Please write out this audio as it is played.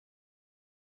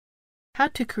How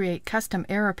to create custom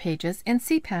error pages in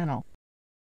cPanel.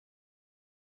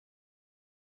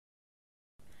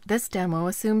 This demo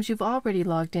assumes you've already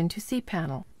logged into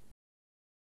cPanel.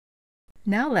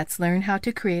 Now let's learn how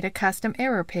to create a custom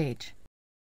error page.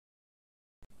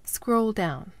 Scroll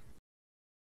down.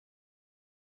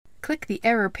 Click the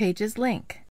Error Pages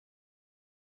link.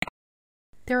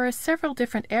 There are several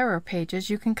different error pages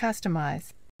you can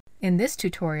customize. In this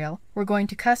tutorial, we're going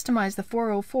to customize the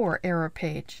 404 error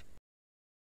page.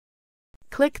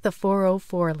 Click the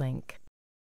 404 link.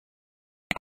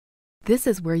 This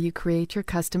is where you create your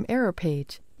custom error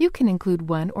page. You can include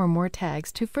one or more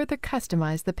tags to further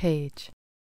customize the page.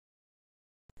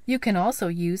 You can also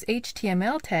use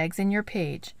HTML tags in your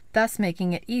page, thus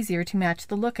making it easier to match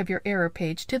the look of your error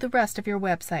page to the rest of your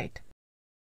website.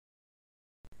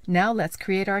 Now let's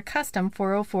create our custom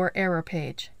 404 error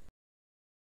page.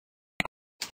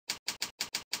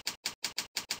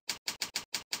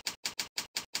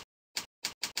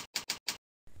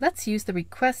 Let's use the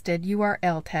requested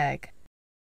URL tag.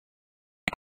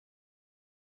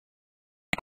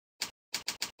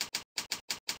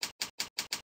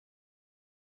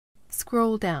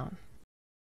 Scroll down.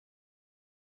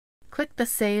 Click the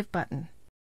Save button.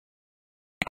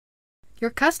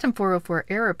 Your custom 404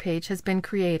 error page has been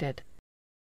created.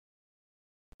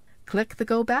 Click the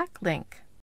Go Back link.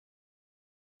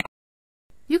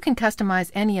 You can customize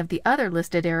any of the other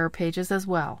listed error pages as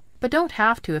well, but don't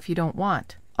have to if you don't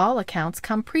want. All accounts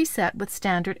come preset with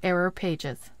standard error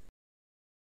pages.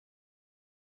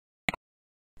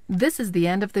 This is the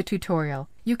end of the tutorial.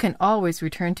 You can always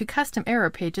return to custom error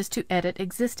pages to edit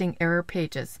existing error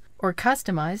pages or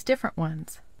customize different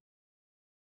ones.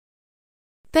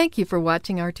 Thank you for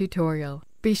watching our tutorial.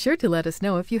 Be sure to let us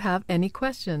know if you have any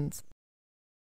questions.